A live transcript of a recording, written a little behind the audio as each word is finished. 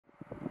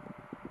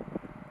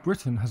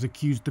Britain has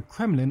accused the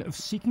Kremlin of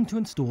seeking to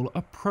install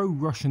a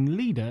pro-Russian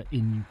leader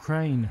in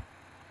Ukraine.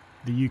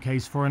 The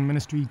UK's foreign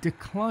ministry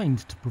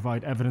declined to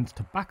provide evidence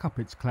to back up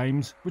its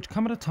claims, which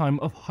come at a time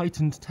of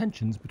heightened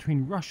tensions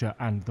between Russia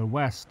and the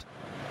West.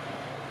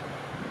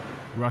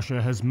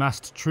 Russia has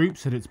massed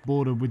troops at its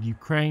border with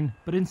Ukraine,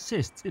 but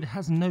insists it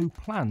has no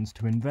plans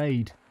to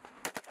invade.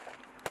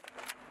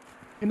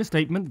 In a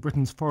statement,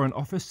 Britain's Foreign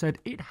Office said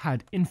it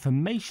had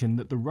information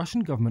that the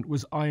Russian government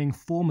was eyeing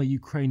former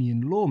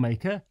Ukrainian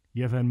lawmaker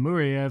Yevhen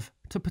Muriev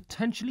to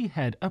potentially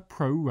head a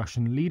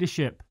pro-Russian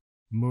leadership.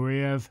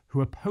 Muriev,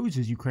 who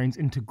opposes Ukraine's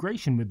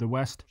integration with the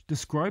West,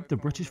 described the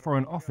British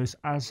Foreign Office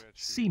as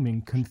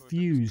seeming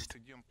confused.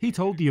 He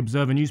told the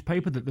Observer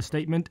newspaper that the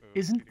statement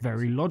isn't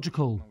very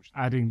logical,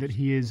 adding that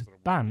he is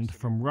banned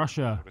from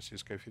Russia.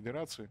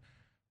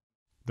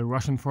 The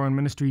Russian Foreign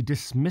Ministry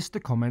dismissed the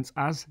comments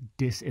as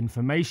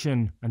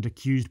disinformation and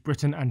accused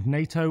Britain and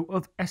NATO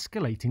of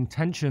escalating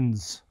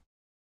tensions.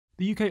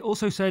 The UK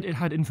also said it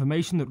had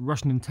information that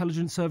Russian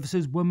intelligence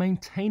services were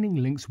maintaining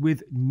links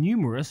with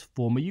numerous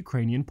former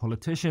Ukrainian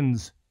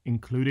politicians,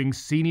 including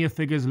senior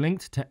figures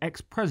linked to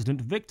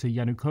ex-President Viktor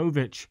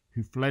Yanukovych,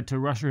 who fled to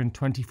Russia in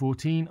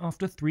 2014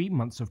 after 3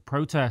 months of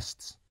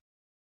protests.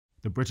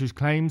 The British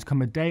claims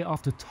come a day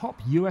after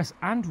top US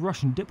and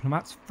Russian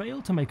diplomats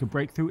failed to make a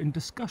breakthrough in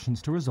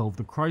discussions to resolve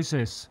the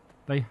crisis.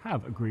 They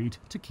have agreed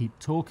to keep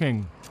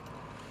talking.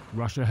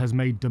 Russia has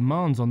made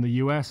demands on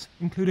the US,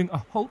 including a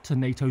halt to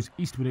NATO's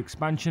eastward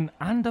expansion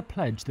and a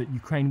pledge that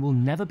Ukraine will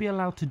never be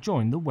allowed to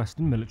join the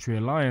Western military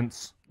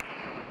alliance.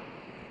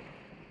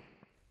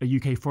 A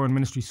UK Foreign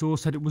Ministry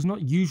source said it was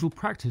not usual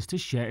practice to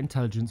share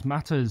intelligence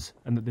matters,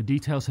 and that the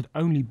details had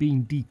only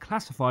been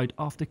declassified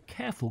after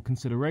careful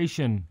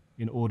consideration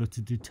in order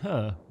to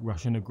deter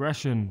Russian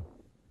aggression.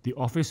 The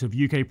office of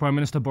UK Prime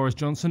Minister Boris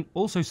Johnson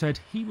also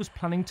said he was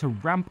planning to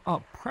ramp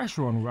up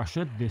pressure on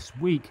Russia this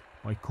week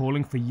by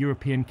calling for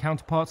European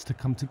counterparts to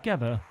come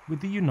together with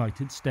the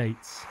United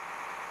States.